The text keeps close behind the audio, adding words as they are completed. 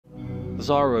The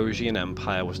Zarosian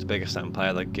Empire was the biggest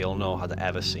empire that Gielinor had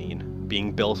ever seen,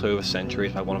 being built over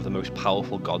centuries by one of the most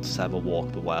powerful gods to ever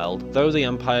walk the world. Though the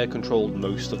empire controlled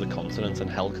most of the continent and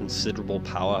held considerable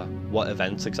power, what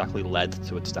events exactly led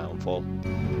to its downfall?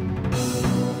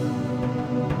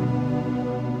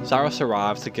 Zaros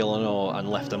arrived to Gielinor and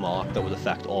left a mark that would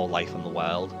affect all life in the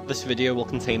world. This video will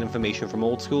contain information from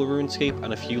old school RuneScape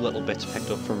and a few little bits picked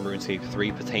up from RuneScape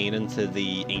 3 pertaining to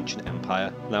the ancient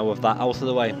empire. Now with that out of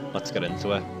the way, let's get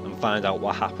into it and find out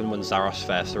what happened when Zaros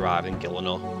first arrived in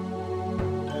Gielinor.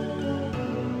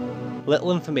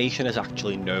 Little information is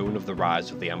actually known of the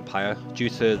rise of the Empire, due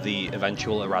to the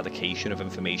eventual eradication of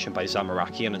information by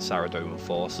Zamorakian and Saradomin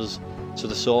forces, so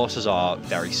the sources are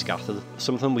very scattered.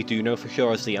 Something we do know for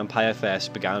sure is the Empire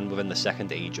first began within the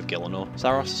Second Age of Gielinor.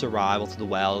 Zaros' arrival to the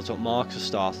world is what marks the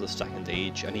start of the Second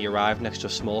Age, and he arrived next to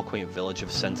a small quaint village of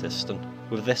Sentiston.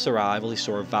 With this arrival he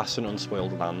saw a vast and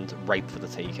unspoiled land, ripe for the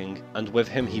taking, and with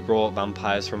him he brought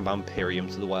vampires from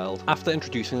Vampirium to the world. After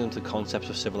introducing them to concepts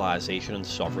of civilization and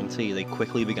sovereignty, they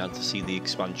quickly began to see the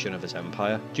expansion of his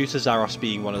empire. Due to Zaros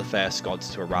being one of the first gods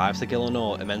to arrive to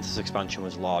Gielinor, it meant his expansion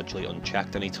was largely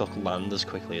unchecked and he took land as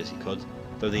quickly as he could,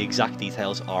 though the exact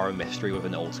details are a mystery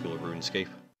within old school RuneScape.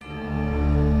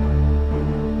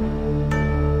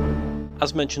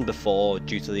 As mentioned before,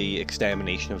 due to the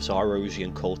extermination of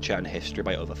Zarosian culture and history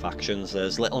by other factions,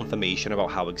 there's little information about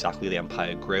how exactly the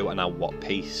empire grew and at what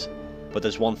pace. But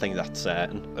there's one thing that's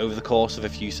certain: over the course of a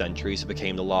few centuries it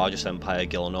became the largest empire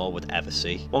Gielinor would ever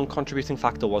see. One contributing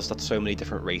factor was that so many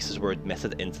different races were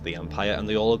admitted into the empire and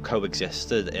they all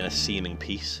coexisted in a seeming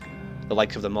peace. The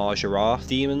likes of the Marjara,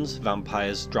 demons,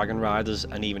 vampires, dragon riders,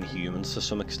 and even humans to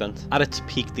some extent. At its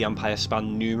peak, the empire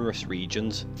spanned numerous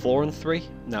regions: Florin 3,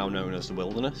 now known as the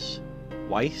Wilderness,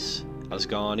 Weiss,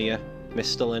 Asgarnia,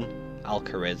 Mistalin,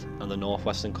 Al-Kharid, and the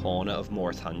northwestern corner of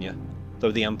Mauritania,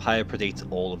 though the empire predates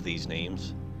all of these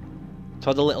names. To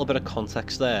add a little bit of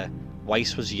context there,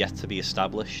 Weiss was yet to be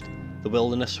established. The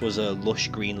Wilderness was a lush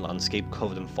green landscape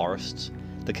covered in forests.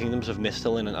 The kingdoms of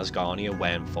Mistalin and Asgarnia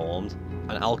weren't formed,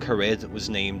 and Al-Kharid was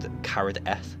named Kharid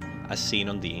Eth, as seen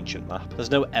on the ancient map. There's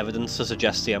no evidence to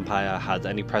suggest the empire had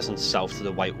any presence south to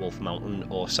the White Wolf Mountain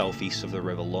or southeast of the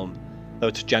River Lum, though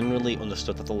it's generally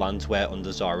understood that the lands were under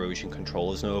Zarosian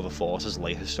control as no other forces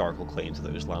lay historical claim to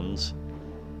those lands.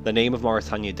 The name of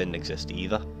Mauritania didn't exist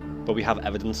either, but we have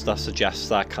evidence that suggests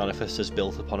that Canifis is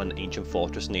built upon an ancient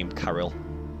fortress named Karil.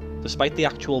 Despite the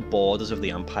actual borders of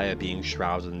the empire being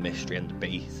shrouded in mystery and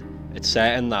debate, it's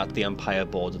certain that the empire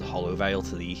bordered Hollowvale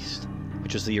to the east,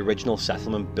 which was the original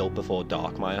settlement built before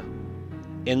Darkmire.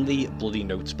 In the Bloody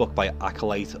Notesbook by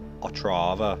Acolyte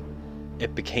Otrava,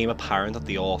 it became apparent that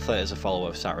the author is a follower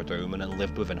of Saradomin and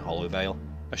lived within Hollowvale,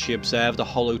 as she observed a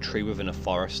hollow tree within a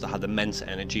forest that had immense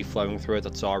energy flowing through it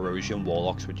that Zarosian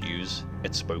warlocks would use.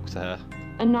 It spoke to her.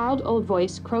 A gnarled old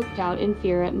voice croaked out in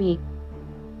fear at me.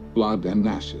 Blood and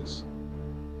ashes.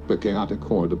 The chaotic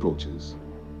horde approaches.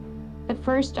 At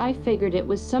first I figured it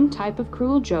was some type of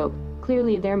cruel joke.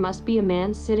 Clearly there must be a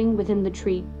man sitting within the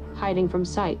tree, hiding from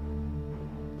sight.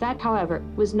 That, however,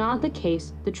 was not the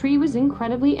case. The tree was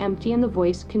incredibly empty and the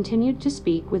voice continued to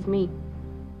speak with me.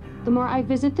 The more I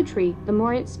visit the tree, the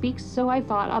more it speaks, so I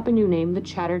thought up a new name, the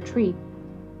Chatter Tree.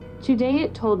 Today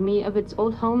it told me of its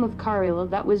old home of Karil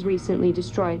that was recently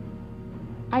destroyed.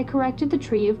 I corrected the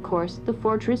tree, of course. The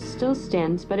fortress still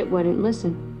stands, but it wouldn't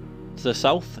listen. To the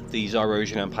south, the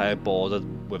Zarosian Empire bordered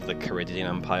with the Kharidian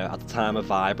Empire, at the time a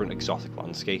vibrant exotic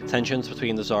landscape. Tensions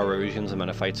between the Zarosians and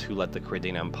Menophites who led the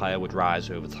Kharidian Empire would rise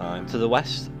over time. To the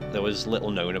west, there was little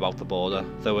known about the border,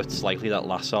 though it's likely that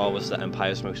Lassar was the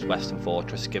Empire's most western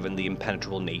fortress given the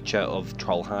impenetrable nature of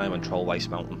Trollheim and Trollweiss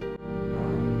Mountain.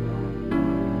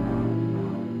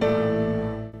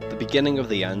 The beginning of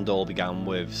the end all began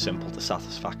with simple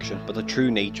dissatisfaction, but the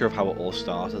true nature of how it all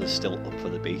started is still up for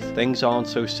debate. Things aren't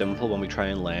so simple when we try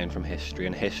and learn from history,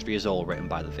 and history is all written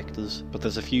by the victors. But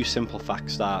there's a few simple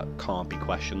facts that can't be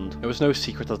questioned. It was no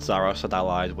secret that Zaros had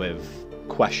allied with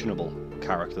questionable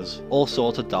characters, all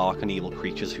sorts of dark and evil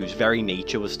creatures whose very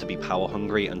nature was to be power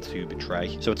hungry and to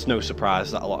betray. So it's no surprise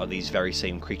that a lot of these very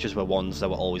same creatures were ones that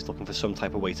were always looking for some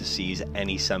type of way to seize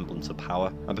any semblance of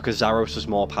power, and because Zaros was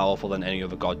more powerful than any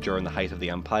other god during the height of the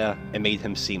empire, it made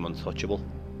him seem untouchable.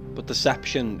 But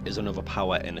deception is another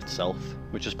power in itself,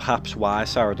 which is perhaps why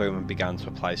Saradomin began to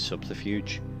apply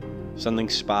subterfuge, sending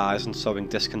spies and sowing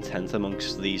discontent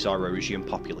amongst the Zarosian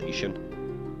population,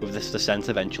 with this descent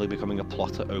eventually becoming a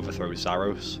plot to overthrow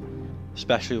Zaros,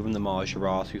 especially within the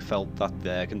Marjarat, who felt that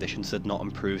their conditions did not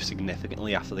improve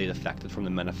significantly after they defected from the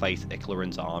Menophite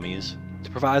Iclarin's armies.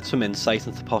 To provide some insight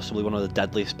into possibly one of the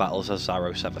deadliest battles that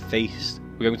Zaros ever faced,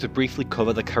 we're going to briefly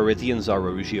cover the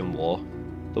Caridian-Zarosian War.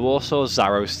 The war saw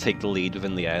Zaros take the lead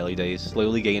within the early days,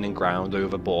 slowly gaining ground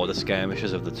over border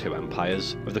skirmishes of the two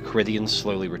empires, with the Caridians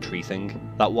slowly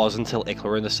retreating. That was until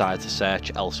Iclaran decided to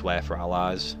search elsewhere for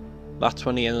allies. That's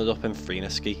when he ended up in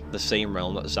Freenisky, the same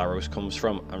realm that Zaros comes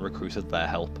from, and recruited their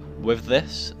help. With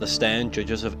this, the stern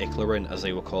judges of Iclaran, as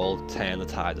they were called, turned the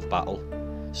tide of battle,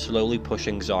 slowly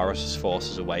pushing Zaros'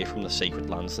 forces away from the sacred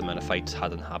lands the Menephites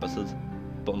had inhabited.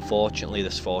 But unfortunately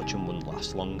this fortune wouldn't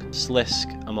last long.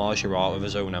 Slisk, a Marjarat with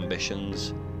his own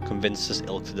ambitions, convinced his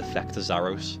ilk to defect to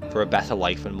Zaros for a better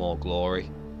life and more glory.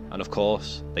 And of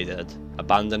course, they did.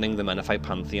 Abandoning the Menephite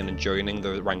pantheon and joining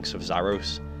the ranks of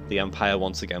Zaros, the Empire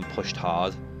once again pushed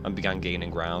hard and began gaining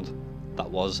ground.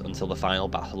 That was until the final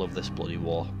battle of this bloody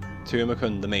war.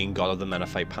 Turmacun, the main god of the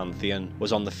Menephite pantheon,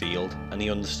 was on the field, and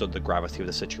he understood the gravity of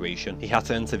the situation. He had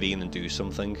to intervene and do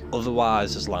something,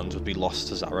 otherwise his lands would be lost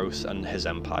to Zaros and his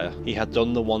empire. He had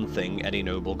done the one thing any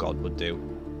noble god would do: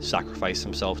 sacrifice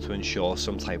himself to ensure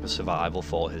some type of survival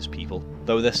for his people.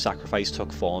 Though this sacrifice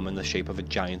took form in the shape of a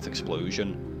giant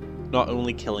explosion, not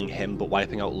only killing him but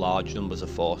wiping out large numbers of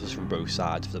forces from both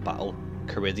sides of the battle,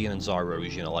 Caridian and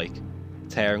Zarosian alike,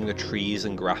 tearing the trees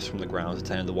and grass from the ground to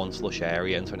turn the once lush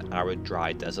area into an arid,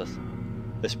 dry desert.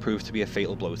 This proved to be a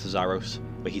fatal blow to Zaros,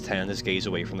 where he turned his gaze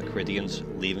away from the Caridians,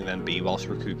 leaving them be whilst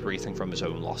recuperating from his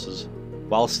own losses.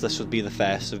 Whilst this would be the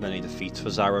first of many defeats for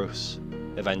Zaros,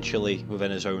 eventually,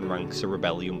 within his own ranks a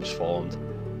rebellion was formed,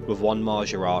 with one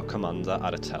Marjarat commander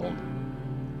at its helm.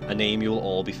 A name you will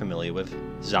all be familiar with: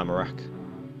 Zamorak.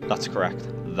 That's correct,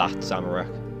 that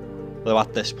Zamorak. Though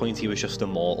at this point he was just a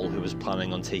mortal who was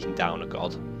planning on taking down a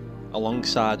god,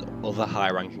 alongside other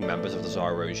high-ranking members of the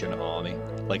Zarosian army,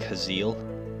 like Haziel,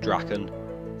 Draken,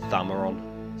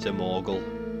 Thamaron, Zemorgul,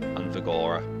 and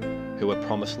Vigora, who were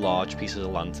promised large pieces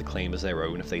of land to claim as their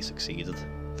own if they succeeded.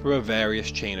 Through a various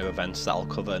chain of events that I'll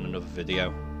cover in another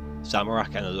video,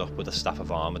 Zamorak ended up with the Staff of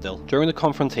Armadil. During the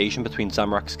confrontation between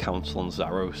Zamorak's council and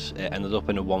Zaros, it ended up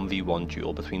in a 1v1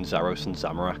 duel between Zaros and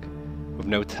Zamorak, with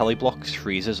no teleblocks,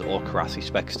 freezes or Karasi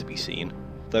specs to be seen.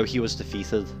 Though he was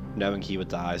defeated, knowing he would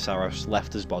die, Zaros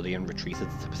left his body and retreated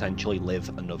to potentially live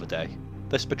another day.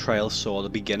 This betrayal saw the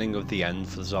beginning of the end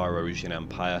for the Zarosian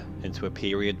Empire, into a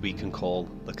period we can call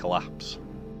the Collapse.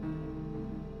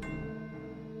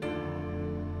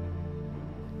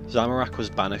 Zamorak was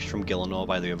banished from Gielinor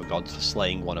by the other gods for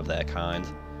slaying one of their kind,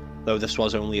 though this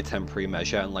was only a temporary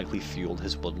measure and likely fueled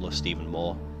his bloodlust even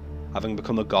more, having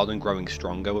become a god and growing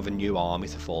stronger with a new army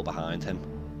to fall behind him.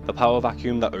 The power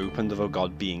vacuum that opened of a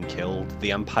god being killed,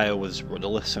 the Empire was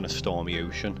rudderless in a stormy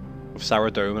ocean, with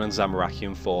Saradomin and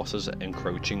Zamorakian forces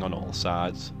encroaching on all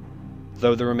sides.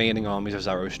 Though the remaining armies of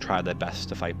Zaros tried their best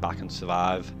to fight back and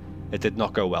survive, it did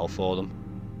not go well for them,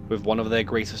 with one of their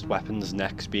greatest weapons,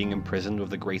 Nex, being imprisoned with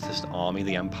the greatest army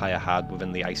the Empire had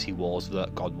within the icy walls of the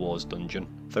God Wars dungeon.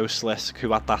 Though Slisk,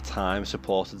 who at that time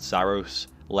supported Zaros,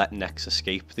 let Nex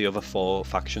escape, the other four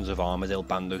factions of Armadil,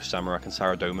 Bandos, Zamorak and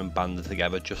Saradomin banded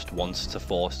together just once to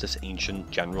force this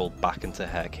ancient general back into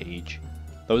her cage.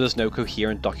 Though there's no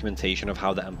coherent documentation of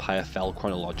how the Empire fell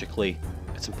chronologically,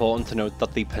 it's important to note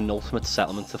that the penultimate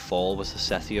settlement to fall was the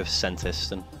city of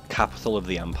Sentistan, capital of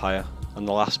the Empire, and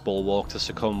the last bulwark to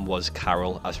succumb was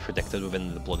Carol, as predicted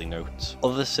within the Bloody Notes.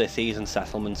 Other cities and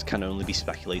settlements can only be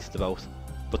speculated about,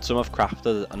 but some have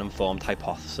crafted an informed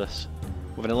hypothesis,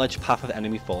 with an alleged path of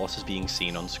enemy forces being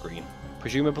seen on screen.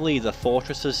 Presumably the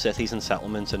fortresses, cities and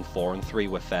settlements in 4 and 3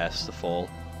 were first to fall,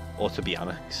 or to be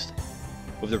annexed,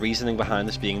 with the reasoning behind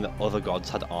this being that other gods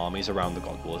had armies around the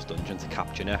God Wars dungeon to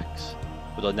capture Nex,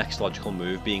 with the next logical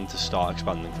move being to start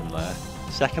expanding from there.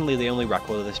 Secondly, the only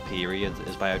record of this period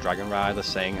is by a dragon rider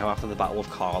saying how after the Battle of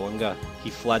Karlunga, he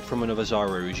fled from another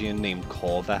Zarosian named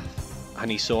Korveth,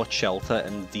 and he sought shelter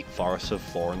in the deep forests of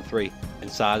 4 and 3,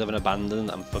 inside of an abandoned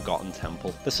and forgotten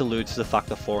temple. This alludes to the fact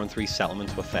that 4 and 3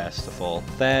 settlements were first to fall.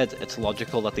 Third, it's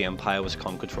logical that the Empire was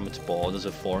conquered from its borders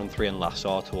of 4 and 3 and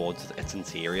Lassar towards its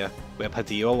interior, where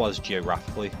Padua was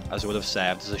geographically, as it would have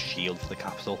served as a shield for the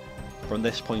capital. From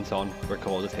this point on,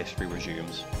 recorded history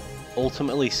resumes.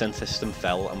 Ultimately, Sentistan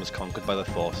fell and was conquered by the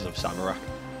forces of Zamorak,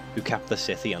 who kept the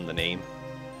city and the name.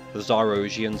 The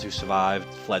Zarosians who survived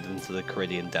fled into the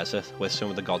Caridian desert, where some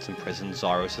of the gods imprisoned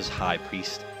Zaros' high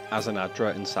priest,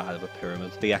 Azanadra, inside of a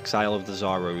pyramid. The exile of the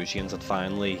Zarosians had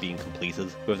finally been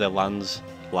completed, with their lands,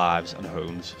 lives and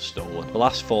homes stolen. The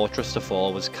last fortress to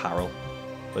fall was Carol,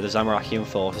 where the Zamorakian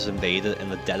forces invaded in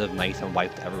the dead of night and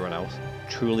wiped everyone out,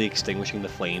 truly extinguishing the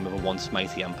flame of a once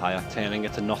mighty empire, turning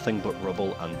it to nothing but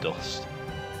rubble and dust.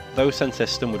 Though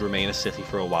Sentistum would remain a city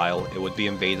for a while, it would be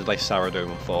invaded by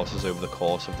Saradomin forces over the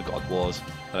course of the God Wars,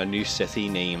 and a new city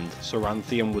named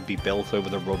Soranthium would be built over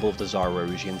the rubble of the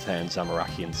Zarosian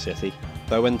Zamorakian city.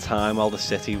 Though in time, while the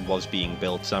city was being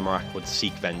built, Zamorak would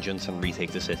seek vengeance and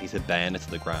retake the city to burn it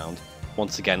to the ground,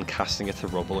 once again casting it to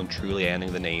rubble and truly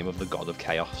earning the name of the God of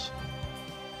Chaos.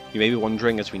 You may be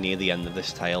wondering as we near the end of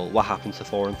this tale, what happened to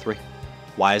Thorin III?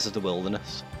 Why is it the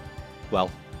wilderness?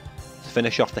 Well, to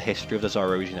finish off the history of the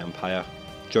Zarosian Empire,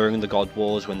 during the God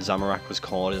Wars when Zamorak was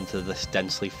cornered into this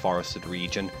densely forested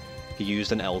region, he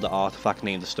used an elder artifact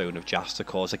named the Stone of Jas to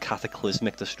cause a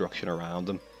cataclysmic destruction around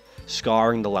him,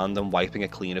 scarring the land and wiping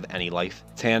it clean of any life,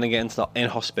 turning it into the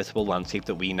inhospitable landscape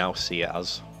that we now see it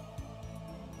as.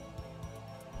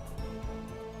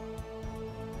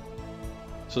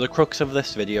 So the crux of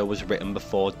this video was written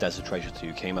before Desert Treasure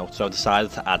 2 came out, so I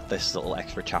decided to add this little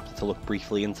extra chapter to look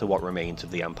briefly into what remains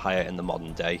of the Empire in the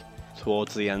modern day,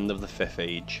 towards the end of the 5th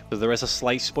Age. So there is a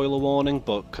slight spoiler warning,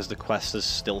 but because the quest is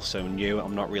still so new,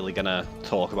 I'm not really going to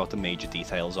talk about the major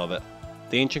details of it.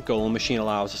 The Ancient Golem Machine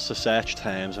allows us to search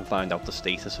terms and find out the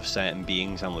status of certain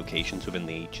beings and locations within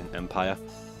the Ancient Empire,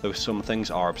 though some things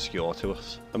are obscure to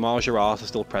us. The Martial Arts are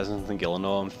still present in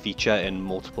Gielinor and feature in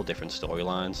multiple different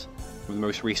storylines, with the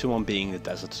most recent one being the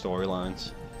Desert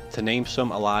storylines. To name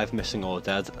some alive, missing or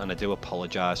dead, and I do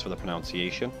apologise for the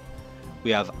pronunciation,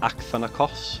 we have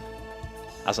Akthanakos,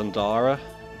 Azandara,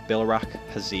 Bilrak,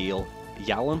 Haziel,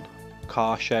 Yalan,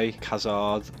 Karshe,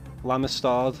 Khazard,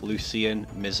 Lamistad, Lucian,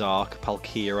 Mizark,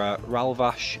 Palkira,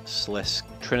 Ralvash, Slisk,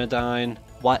 Trinidine,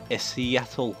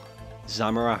 Wat-Isietl,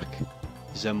 Zamorak,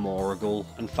 Zemoragul,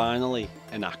 and finally,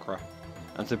 Inakra.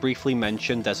 And to briefly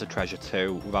mention Desert Treasure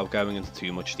 2, without going into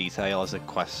too much detail as the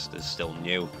quest is still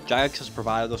new, Jagex has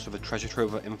provided us with a treasure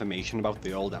trove of information about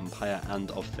the old Empire and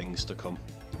of things to come,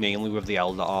 namely with the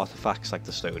Elder artifacts like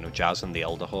the Stone of Jas and the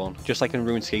Elder Horn. Just like in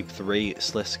RuneScape 3,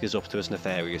 Slisk is up to his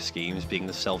nefarious schemes, being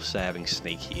the self-serving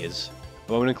snake he is.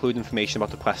 I won't include information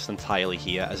about the quest entirely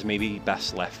here, as it may be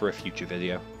best left for a future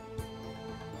video.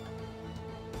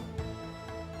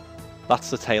 That's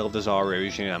the tale of the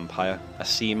Zarosian Empire, a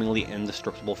seemingly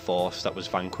indestructible force that was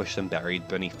vanquished and buried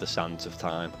beneath the sands of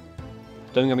time.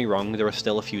 Don't get me wrong, there are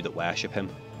still a few that worship him.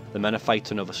 The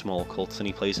Menophites and other small cults, and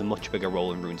he plays a much bigger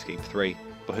role in RuneScape 3,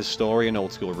 but his story in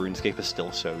old school RuneScape is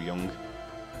still so young,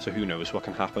 so who knows what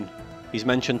can happen. He's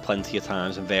mentioned plenty of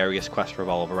times and various quests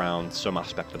revolve around some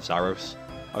aspect of Zaros.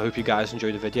 I hope you guys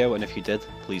enjoyed the video, and if you did,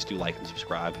 please do like and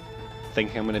subscribe.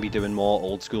 Thinking I'm going to be doing more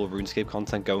old school RuneScape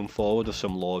content going forward with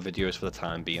some lore videos for the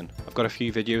time being. I've got a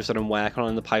few videos that I'm working on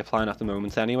in the pipeline at the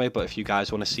moment anyway, but if you guys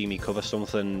want to see me cover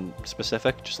something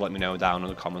specific, just let me know down in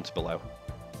the comments below.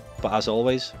 But as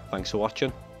always, thanks for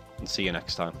watching, and see you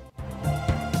next time.